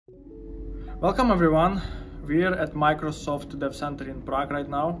Welcome everyone, we're at Microsoft Dev Center in Prague right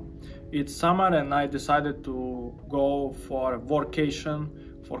now. It's summer and I decided to go for a workation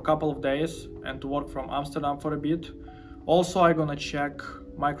for a couple of days and to work from Amsterdam for a bit. Also I'm gonna check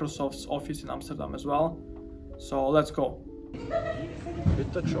Microsoft's office in Amsterdam as well. So let's go.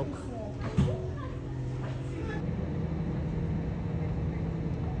 Pitačok.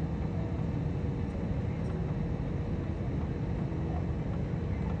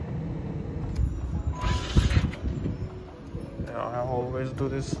 I always do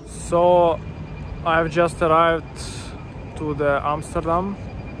this. So I've just arrived to the Amsterdam.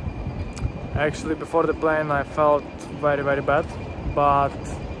 Actually before the plane I felt very bad, but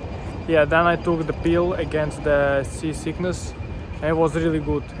yeah, then I took the pill against the seasickness and it was really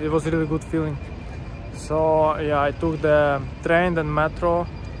good. It was really good feeling. So yeah, I took the train and metro,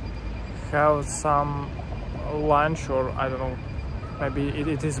 have some lunch, or I don't know, maybe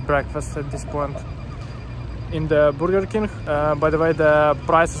it is breakfast at this point, in the Burger King. By the way, the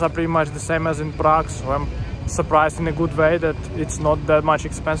prices are pretty much the same as in Prague, so I'm surprised in a good way that it's not that much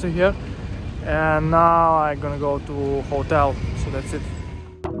expensive here. And now I'm gonna go to hotel, so that's it.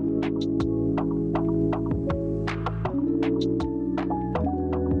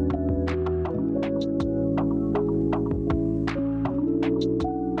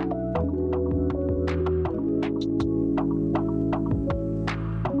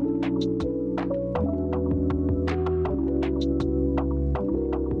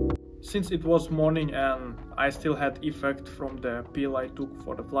 Since it was morning and I still had effect from the pill I took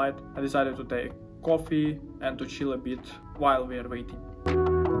for the flight, I decided to take coffee and to chill a bit while we are waiting.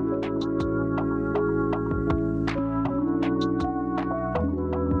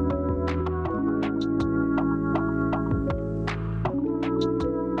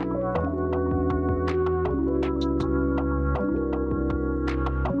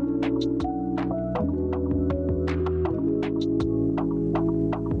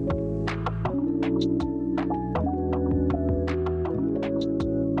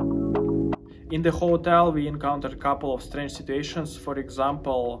 In the hotel we encountered a couple of strange situations. For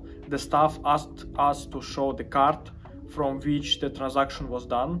example, the staff asked us to show the card from which the transaction was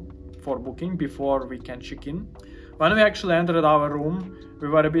done for booking before we can check in. When we actually entered our room, we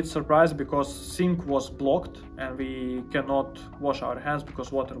were a bit surprised because sink was blocked and we cannot wash our hands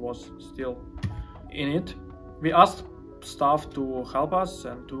because water was still in it. We asked staff to help us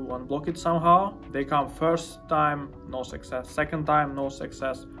and to unblock it somehow. They come first time, no success. Second time, no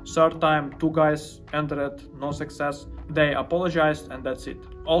success. Third time, two guys entered, no success. They apologized and that's it.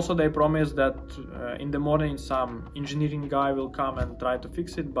 Also they promised that in the morning some engineering guy will come and try to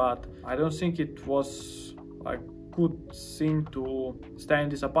fix it, but I don't think it was like good thing to stay in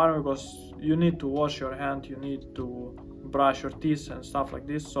this apartment because you need to wash your hand, you need to brush your teeth and stuff like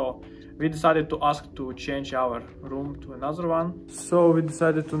this. So we decided to ask to change our room to another one. So we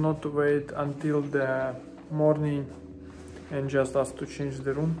decided to not to wait until the morning and just ask to change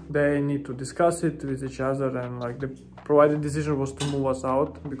the room. They need to discuss it with each other, and like the provided decision was to move us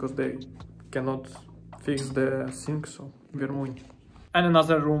out because they cannot fix the sink, so we're moving. And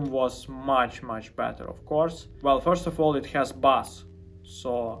another room was much better, of course. Well, first of all, it has bath,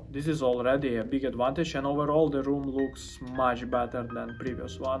 so this is already a big advantage, and overall the room looks much better than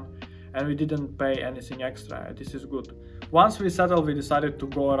previous one. And we didn't pay anything extra. This is good. Once we settled, we decided to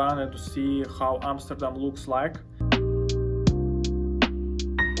go around and to see how Amsterdam looks like.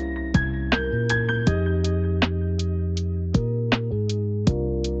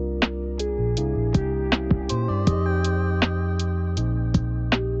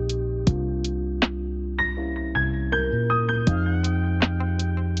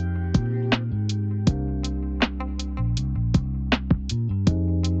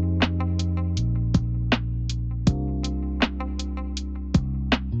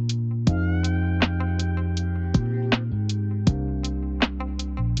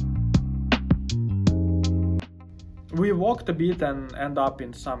 We walked a bit and end up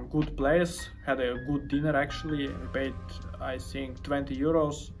in some good place, had a good dinner actually, we paid I think 20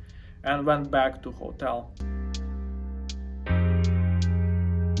 euros and went back to hotel.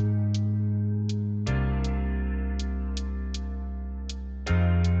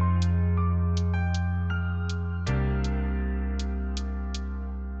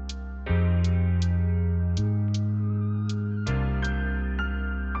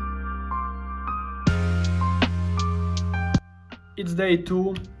 It's day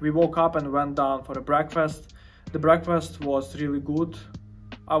 2, we woke up and went down for a breakfast. The breakfast was really good.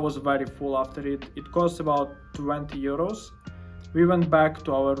 I was very full after it. It cost about 20 euros. We went back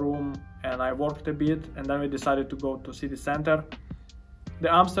to our room and I worked a bit, and then we decided to go to city center.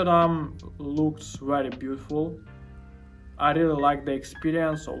 The Amsterdam looks very beautiful. I really like the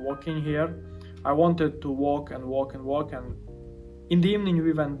experience of walking here. I wanted to walk and walk and walk, and in the evening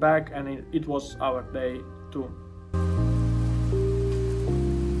we went back, and it was our day too.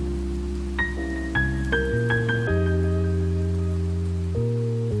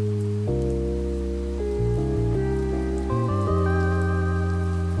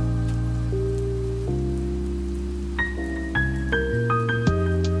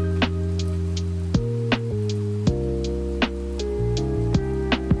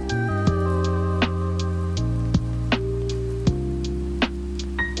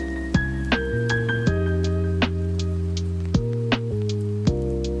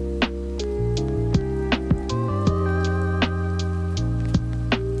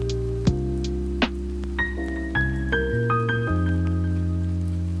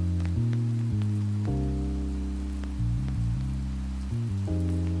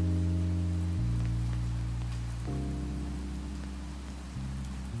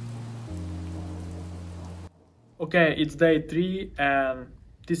 Okay, it's day 3 and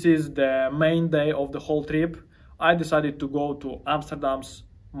this is the main day of the whole trip. I decided to go to Amsterdam's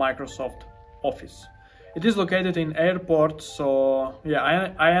Microsoft office. It is located in airport, so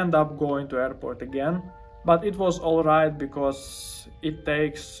yeah, I end up going to airport again. But it was alright because it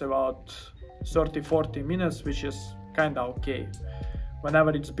takes about 30-40 minutes, which is kinda okay. Whenever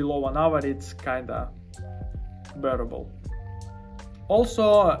it's below 1 hour, it's kinda bearable.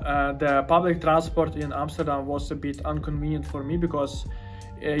 Also, the public transport in Amsterdam was a bit inconvenient for me because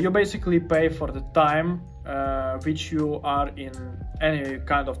you basically pay for the time which you are in any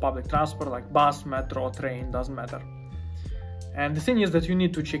kind of public transport, like bus, metro, train, doesn't matter. And the thing is that you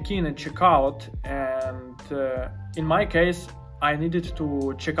need to check in and check out, and in my case I needed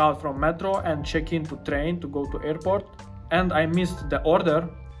to check out from metro and check in to train to go to airport, and I missed the order,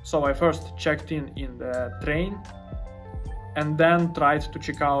 so I first checked in the train and then tried to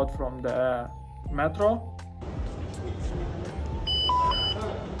check out from the metro.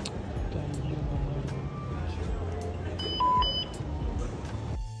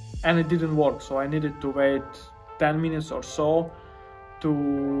 And it didn't work, so I needed to wait 10 minutes or so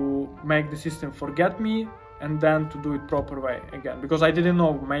to make the system forget me and then to do it proper way again, because I didn't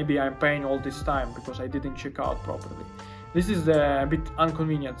know, maybe I'm paying all this time because I didn't check out properly. This is a bit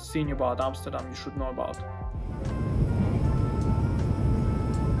inconvenient thing about Amsterdam you should know about.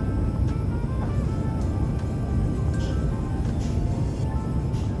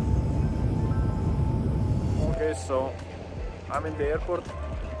 Okay, so I'm in the airport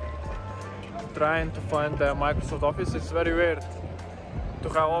trying to find the Microsoft office. It's very weird to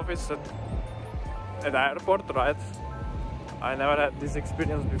have office at the airport, right? I never had this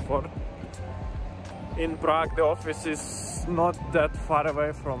experience before. In Prague the office is not that far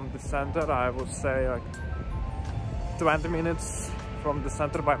away from the center. I would say like 20 minutes from the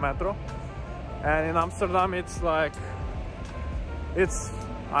center by metro, and in Amsterdam it's like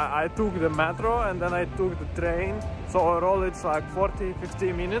I took the metro and then I took the train, so overall it's like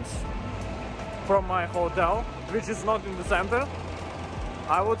 40-50 minutes from my hotel, which is not in the center.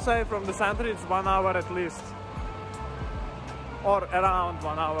 I would say from the center it's 1 hour at least, or around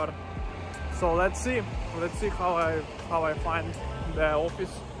 1 hour. So let's see how I find the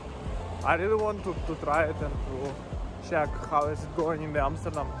office. I really want to try it and to check how is it going in the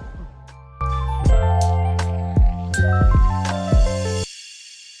Amsterdam.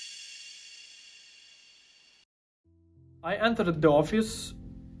 I entered the office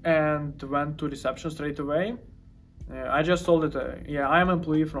and went to reception straight away. I just told it, yeah, I'm an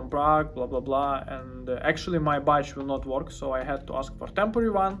employee from Prague, blah blah blah, and actually my badge will not work, so I had to ask for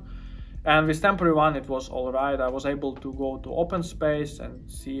temporary one. And with temporary one it was alright. I was able to go to open space and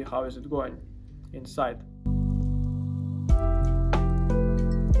see how is it going inside.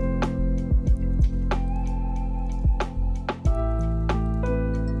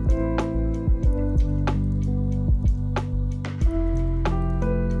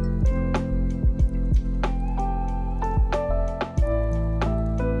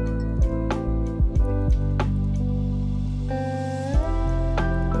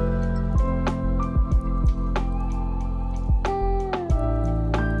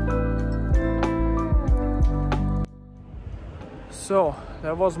 So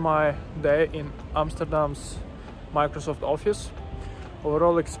that was my day in Amsterdam's Microsoft office.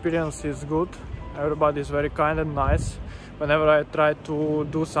 Overall experience is good. Everybody is very kind and nice. Whenever I tried to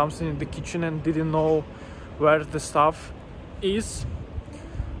do something in the kitchen and didn't know where the stuff is,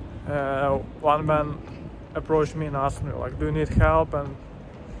 one man approached me and asked me like, do you need help? And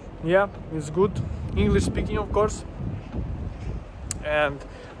yeah, it's good. English speaking, of course. and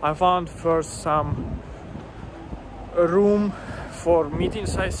I found first some room for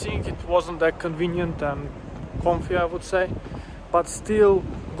meetings. I think it wasn't that convenient and comfy, I would say, but still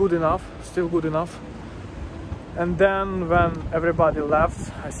good enough, And then when everybody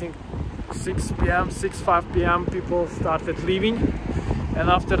left, I think 6 p.m, 5 p.m, people started leaving, and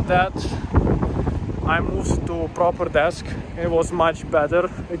after that I moved to proper desk. It was much better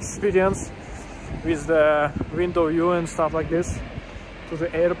experience with the window view and stuff like this to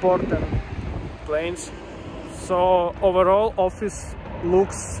the airport and planes. So overall office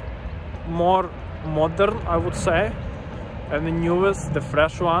looks more modern, I would say, and the newest, the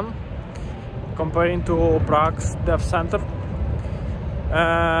fresh one, comparing to Prague's dev center.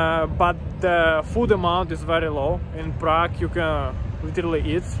 But the food amount is very low. In Prague you can literally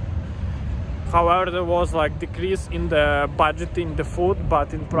eat. However, there was like decrease in the budget in the food,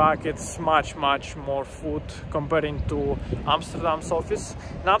 but in Prague it's much more food comparing to Amsterdam's office.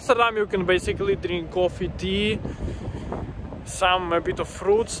 In Amsterdam you can basically drink coffee, tea, a bit of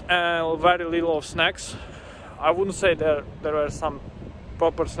fruits and very little of snacks. I wouldn't say there were some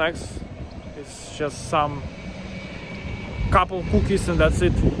proper snacks. It's just some couple cookies and that's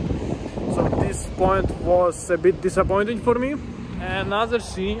it. So this point was a bit disappointing for me. Another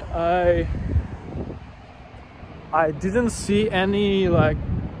thing, I didn't see any like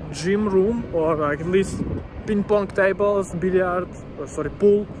gym room or like at least ping pong tables, billiard, or sorry,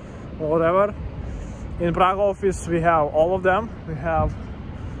 pool or whatever. In Prague office we have all of them. We have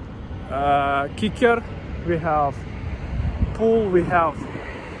kicker, we have pool, we have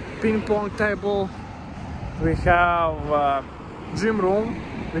ping pong table, we have gym room,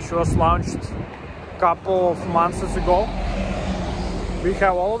 which was launched a couple of months ago. We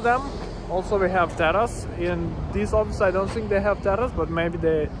have all of them. Also we have terrace. In this office I don't think they have terrace, but maybe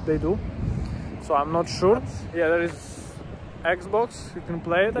they do, so I'm not sure. Yeah, there is Xbox, you can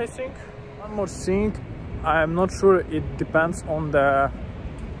play it, I think. One more thing, I'm not sure, it depends on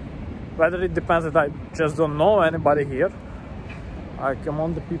whether it depends that I just don't know anybody here. I come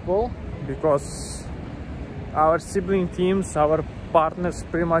on the people, because our sibling teams, our partners,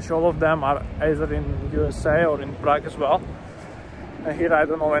 pretty much all of them are either in USA or in Prague as well. And here I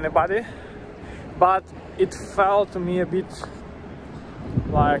don't know anybody, but it felt to me a bit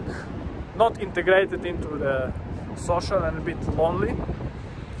like not integrated into the social and a bit lonely,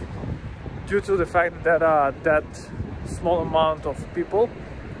 due to the fact that there are that small amount of people.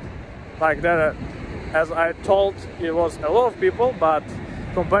 Like there, as I told, it was a lot of people, but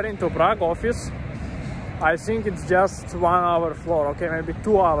comparing to Prague office, I think it's just 1 hour floor, okay, maybe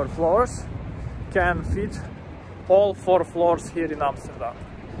 2 hour floors can fit all 4 floors here in Amsterdam.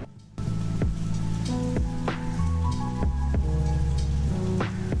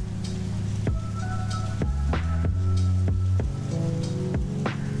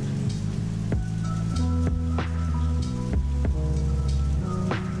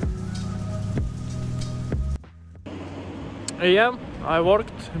 Yeah, I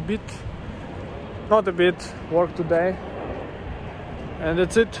worked a bit, not a bit, worked today, and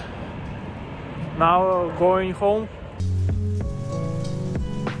that's it. Now going home.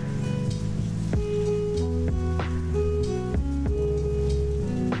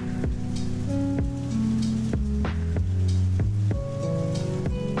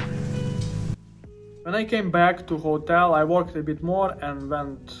 When I came back to hotel, I worked a bit more and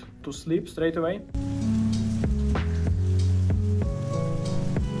went to sleep straight away.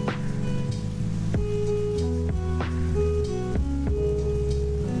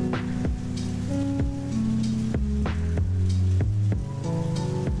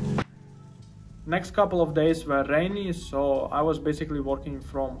 Next couple of days were rainy, so I was basically working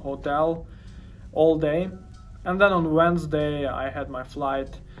from hotel all day. And then on Wednesday I had my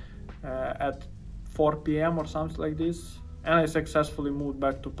flight at 4 p.m. or something like this, and I successfully moved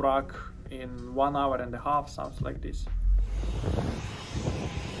back to Prague in 1 hour and a half, something like this.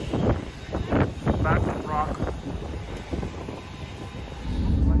 Back to Prague.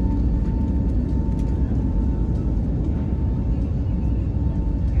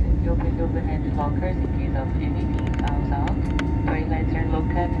 Overhead lockers in case of heavy being found out. Toy lights are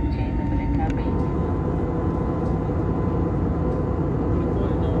located and chain over the cabin.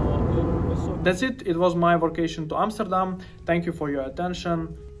 That's it. It was my vacation to Amsterdam. Thank you for your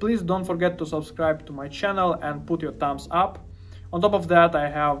attention. Please don't forget to subscribe to my channel and put your thumbs up. On top of that, I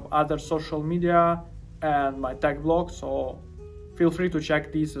have other social media and my tech blog, so feel free to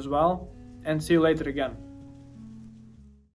check these as well. And see you later again.